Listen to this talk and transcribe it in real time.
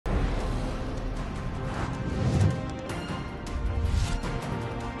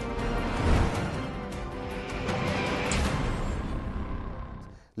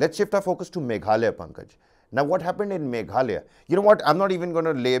Let's shift our focus to Meghalaya, Pankaj. Now, what happened in Meghalaya? You know what? I'm not even going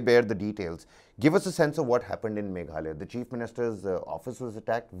to lay bare the details. Give us a sense of what happened in Meghalaya. The Chief Minister's office was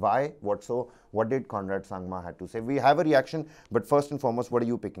attacked. Why? What so? What did Conrad Sangma had to say? We have a reaction, but first and foremost, what are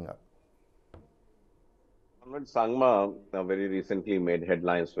you picking up? Conrad Sangma very recently made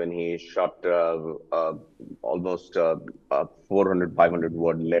headlines when he shot almost 400, 500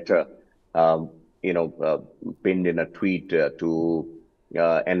 word letter, um, pinned in a tweet to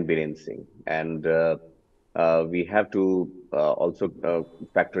N. Biren Singh. And we have to also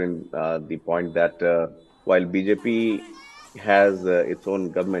factor in the point that while BJP has its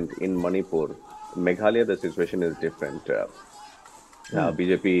own government in Manipur, Meghalaya, the situation is different.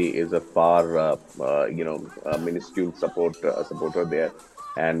 BJP is a far, minuscule supporter there,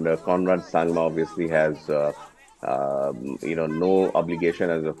 and Conrad Sangma obviously has, no obligation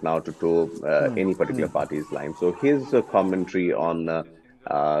as of now to toe any particular party's line. So his commentary on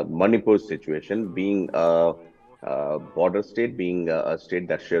Manipur's situation, being a border state, being a state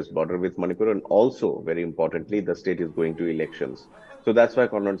that shares border with Manipur, and also very importantly, the state is going to elections. So that's why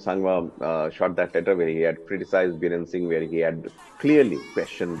Conrad Sangma shot that letter where he had criticized Biren Singh, where he had clearly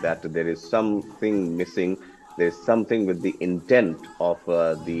questioned that there is something missing. There is something with the intent of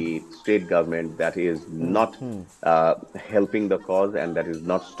the state government that is not helping the cause and that is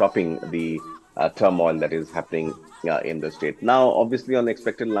not stopping the turmoil that is happening in the state. Now, obviously, on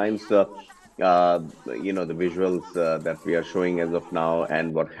expected lines, the visuals that we are showing as of now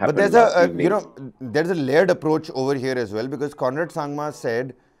and what But happened there's last a, evening. there's a layered approach over here as well, because Conrad Sangma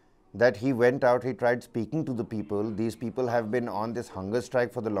said that he went out, he tried speaking to the people. These people have been on this hunger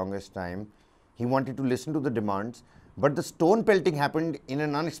strike for the longest time. He wanted to listen to the demands, but the stone pelting happened in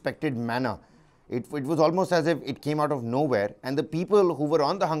an unexpected manner. It was almost as if it came out of nowhere. And the people who were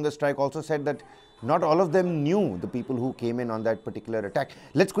on the hunger strike also said that not all of them knew the people who came in on that particular attack.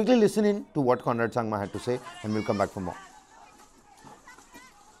 Let's quickly listen in to what Conrad Sangma had to say, and we'll come back for more.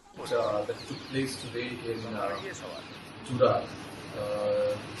 That took place today in Tura,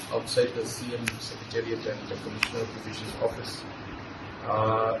 outside the CM Secretariat and the Commissioner of Division's office,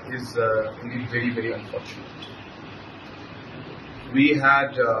 is indeed very, very unfortunate. We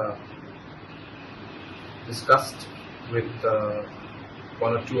had discussed with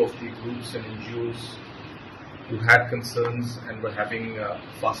one or two of the groups and NGOs who had concerns and were having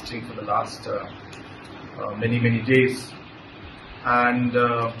fasting for the last many, many days. And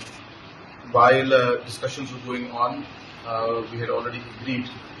while discussions were going on, we had already agreed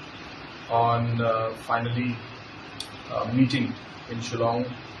on finally meeting in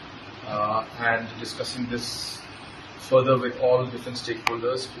Shillong and discussing this further with all different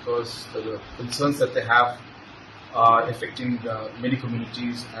stakeholders, because the concerns that they have are affecting many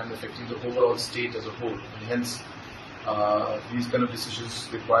communities and affecting the overall state as a whole. And hence, these kind of decisions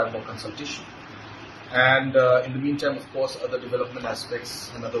require more consultation. And in the meantime, of course, other development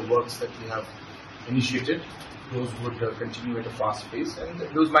aspects and other works that we have initiated, those would continue at a fast pace, and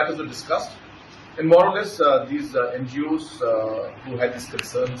those matters were discussed. And more or less, these NGOs who had these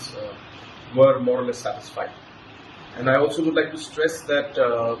concerns were more or less satisfied. And I also would like to stress that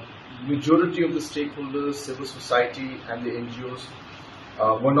majority of the stakeholders, civil society and the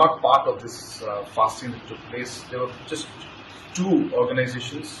NGOs were not part of this fasting that took place. There were just two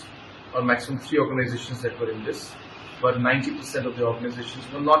organizations, or maximum three organizations that were in this, but 90% of the organizations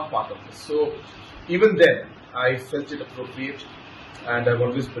were not part of this. So even then, I felt it appropriate, and I've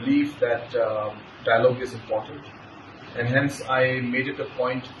always believed that dialogue is important, and hence I made it a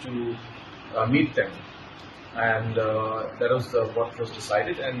point to meet them, and that was what was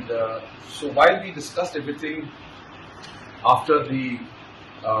decided. And so while we discussed everything, after the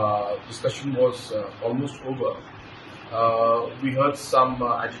discussion was almost over, we heard some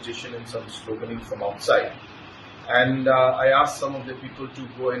agitation and some sloganing from outside, and I asked some of the people to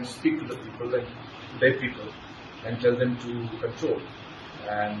go and speak to the people and their people and tell them to control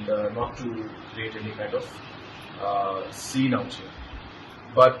and not to create any kind of scene out here.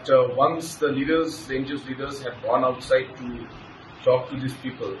 But once the leaders, the NGOs leaders had gone outside to talk to these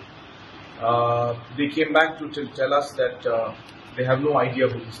people, they came back to tell us that they have no idea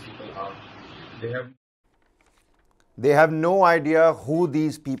who these people are. They have no idea who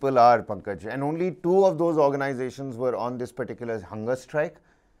these people are, Pankaj. And only two of those organizations were on this particular hunger strike.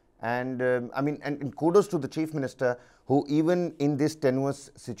 And and kudos to the Chief Minister, who even in this tenuous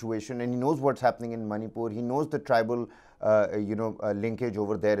situation, and he knows what's happening in Manipur, he knows the tribal, linkage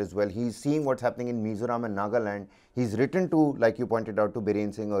over there as well. He's seeing what's happening in Mizoram and Nagaland. He's written to, like you pointed out, to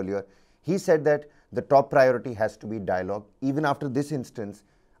Biren Singh earlier. He said that the top priority has to be dialogue. Even after this instance,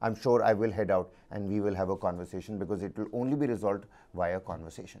 I'm sure I will head out and we will have a conversation, because it will only be resolved via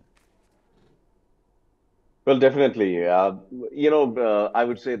conversation. Well, definitely. I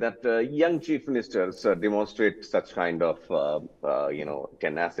would say that young chief ministers demonstrate such kind of,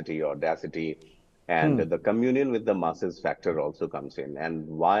 tenacity, audacity, and the communion with the masses factor also comes in. And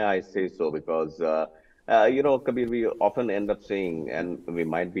why I say so, because, Kabir, we often end up saying, and we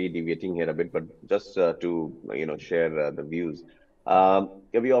might be deviating here a bit, but just to, share the views.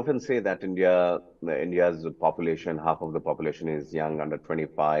 Yeah, we often say that India's population, half of the population is young, under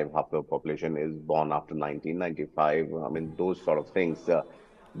 25, half the population is born after 1995. I mean, those sort of things.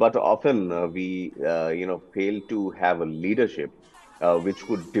 But often fail to have a leadership which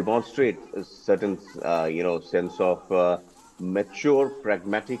could demonstrate a certain, sense of mature,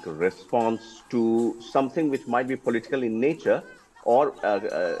 pragmatic response to something which might be political in nature or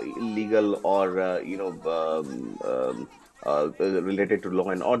legal or, related to law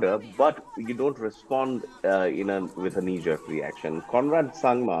and order, but you don't respond with a knee-jerk reaction. Conrad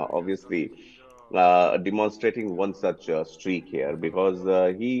Sangma, obviously, demonstrating one such streak here, because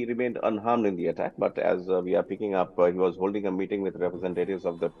he remained unharmed in the attack. But as we are picking up, he was holding a meeting with representatives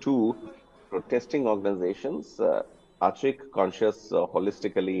of the two protesting organizations, Achik, Conscious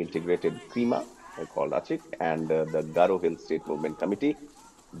Holistically Integrated CREMA, called Achik, and the Garo Hills State Movement Committee,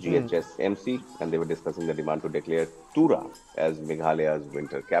 GHSMC, and they were discussing the demand to declare Tura as Meghalaya's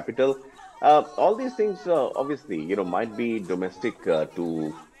winter capital. All these things, obviously, might be domestic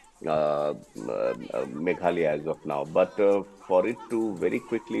to Meghalaya as of now, but for it to very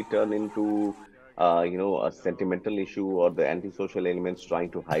quickly turn into, a sentimental issue, or the antisocial elements trying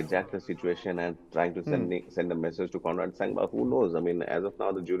to hijack the situation and trying to send a message to Conrad Sangma, who knows? I mean, as of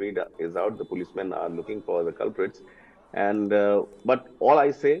now, the jury is out. The policemen are looking for the culprits. And but all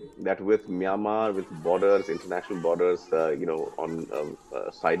I say that with Myanmar, with borders, international borders, on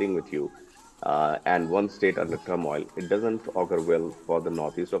siding with you, and one state under turmoil, it doesn't augur well for the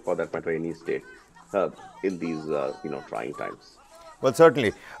Northeast, or for that matter, any state in these trying times. Well,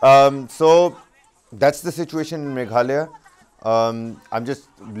 certainly. So that's the situation in Meghalaya. I'm just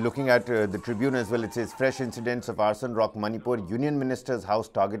looking at the Tribune as well. It says fresh incidents of arson rock Manipur. Union Minister's house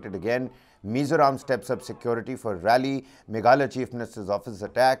targeted again. Mizoram steps up security for rally. Meghalaya Chief Minister's office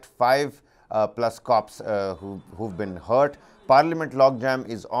attacked. 5 plus cops who've been hurt. Parliament logjam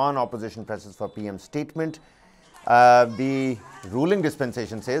is on. Opposition presses for PM statement. The ruling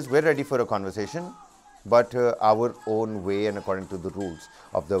dispensation says we're ready for a conversation, but our own way and according to the rules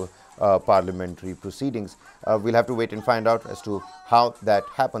of the parliamentary proceedings. We'll have to wait and find out as to how that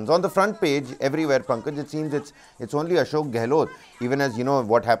happens. On the front page, everywhere, Pankaj, it seems it's only Ashok Gehlot, even as,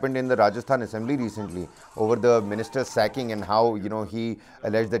 what happened in the Rajasthan Assembly recently over the minister's sacking, and how, he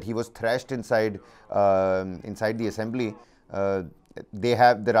alleged that he was thrashed inside the assembly.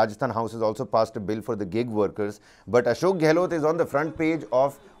 The Rajasthan House has also passed a bill for the gig workers, but Ashok Gehlot is on the front page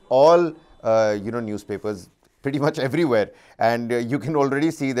of all newspapers pretty much everywhere, and you can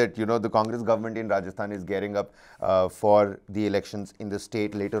already see that the Congress government in Rajasthan is gearing up for the elections in the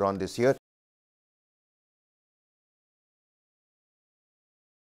state later on this year.